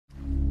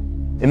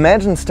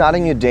Imagine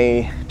starting your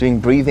day doing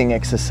breathing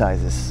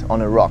exercises on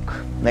a rock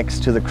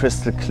next to the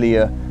crystal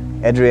clear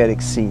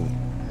Adriatic Sea,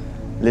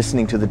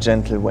 listening to the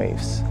gentle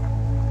waves.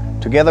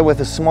 Together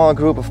with a small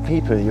group of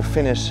people, you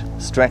finish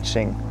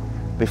stretching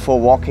before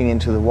walking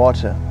into the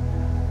water,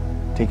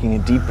 taking a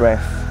deep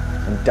breath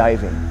and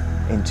diving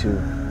into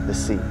the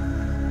sea.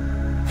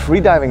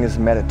 Freediving is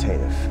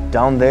meditative.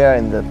 Down there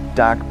in the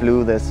dark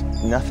blue, there's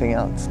nothing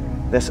else.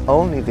 There's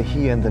only the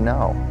here and the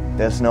now.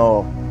 There's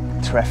no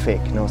traffic,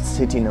 no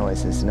city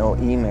noises, no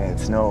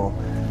emails, no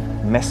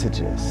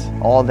messages.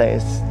 All there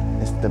is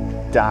the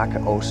dark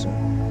ocean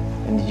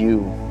and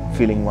you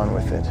feeling one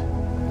with it.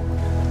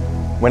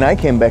 When I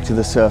came back to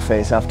the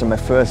surface after my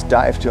first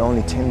dive to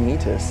only 10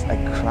 meters, I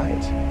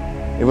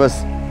cried. It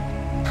was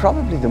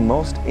probably the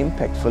most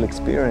impactful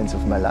experience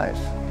of my life.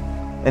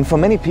 And for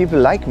many people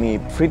like me,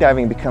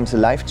 freediving becomes a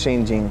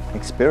life-changing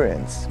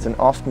experience and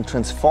often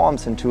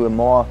transforms into a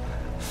more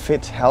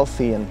fit,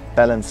 healthy and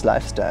balanced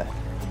lifestyle.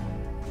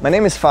 My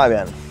name is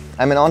Fabian.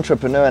 I'm an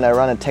entrepreneur and I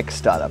run a tech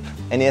startup.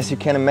 And as you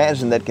can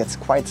imagine, that gets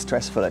quite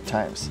stressful at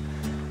times.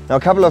 Now,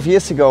 a couple of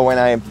years ago when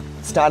I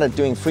started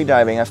doing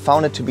freediving, I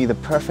found it to be the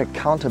perfect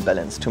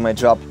counterbalance to my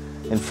job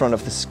in front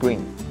of the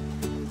screen.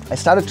 I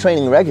started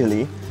training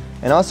regularly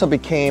and also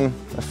became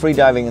a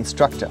freediving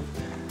instructor.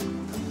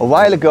 A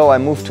while ago I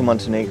moved to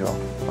Montenegro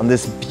on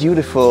this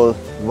beautiful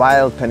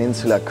wild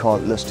peninsula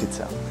called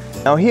Luštica.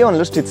 Now here on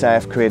Luštica I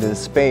have created a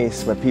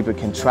space where people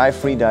can try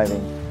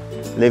freediving,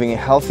 living a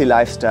healthy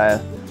lifestyle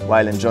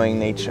while enjoying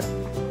nature.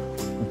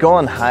 Go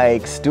on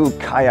hikes, do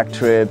kayak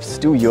trips,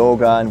 do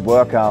yoga and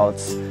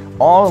workouts,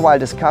 all while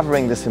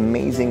discovering this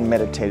amazing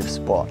meditative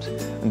sport.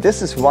 And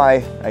this is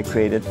why I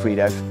created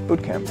Freedive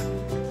Bootcamp.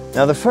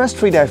 Now the first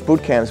Freedive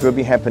Bootcamps will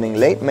be happening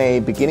late May,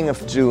 beginning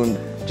of June.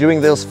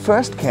 During those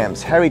first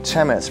camps, Harry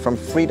Chamas from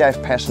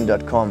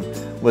freedivepassion.com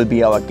will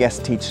be our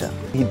guest teacher.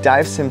 He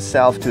dives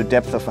himself to a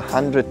depth of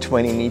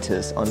 120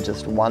 meters on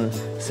just one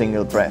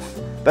single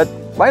breath. But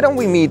why don't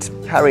we meet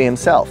Harry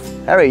himself?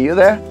 Harry, you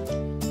there?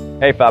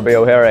 Hey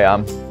Fabio, here I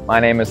am. My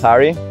name is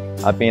Harry.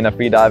 I've been a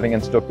freediving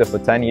instructor for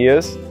 10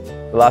 years.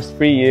 The last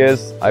 3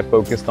 years I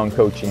focused on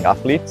coaching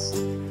athletes.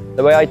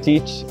 The way I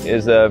teach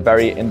is a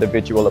very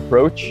individual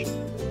approach.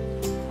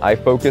 I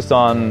focus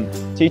on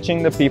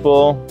teaching the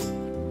people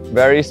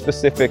very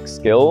specific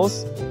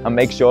skills and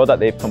make sure that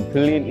they've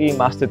completely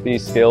mastered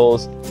these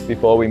skills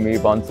before we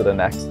move on to the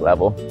next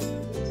level.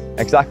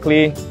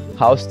 Exactly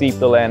how steep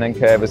the learning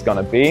curve is going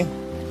to be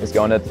is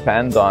going to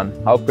depend on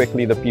how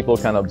quickly the people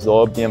can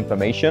absorb the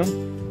information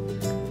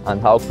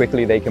and how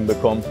quickly they can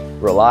become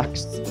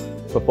relaxed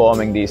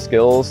performing these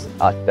skills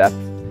at depth.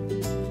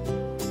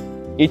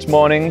 Each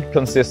morning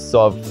consists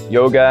of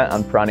yoga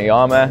and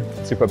pranayama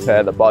to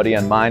prepare the body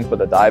and mind for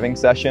the diving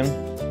session,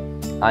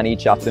 and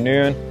each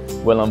afternoon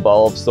will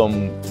involve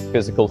some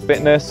physical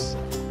fitness.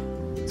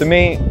 To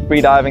me,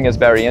 freediving is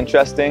very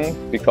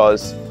interesting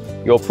because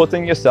you're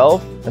putting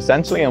yourself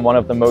essentially in one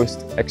of the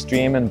most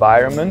extreme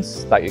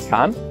environments that you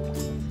can,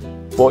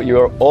 but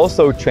you're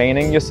also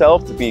training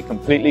yourself to be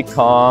completely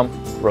calm,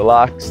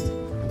 relaxed,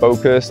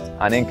 focused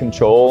and in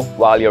control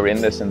while you're in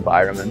this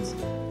environment.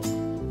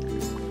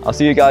 I'll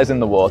see you guys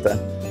in the water.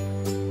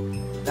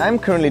 I'm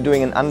currently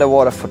doing an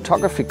underwater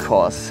photography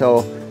course,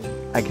 so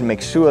I can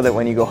make sure that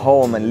when you go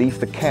home and leave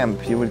the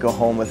camp, you will go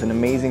home with an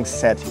amazing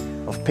set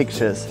of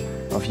pictures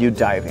of you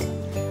diving.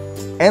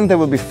 And there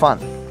will be fun.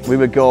 We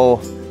will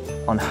go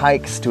on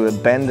hikes to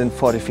abandoned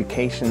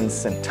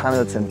fortifications and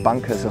tunnels and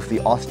bunkers of the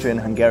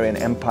Austrian-Hungarian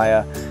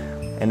Empire,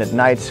 and at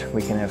night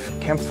we can have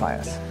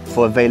campfires.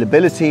 For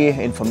availability,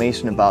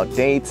 information about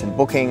dates and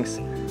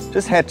bookings,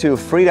 just head to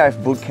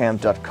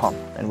freedivebootcamp.com,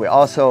 and we're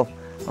also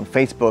on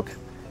Facebook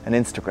and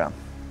Instagram.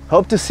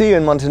 Hope to see you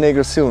in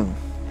Montenegro soon.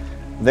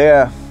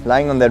 There,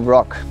 lying on that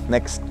rock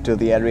next to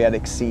the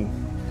Adriatic Sea,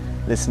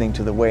 listening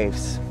to the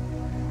waves,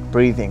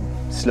 breathing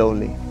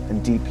slowly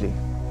and deeply,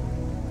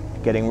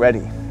 getting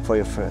ready for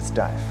your first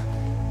dive.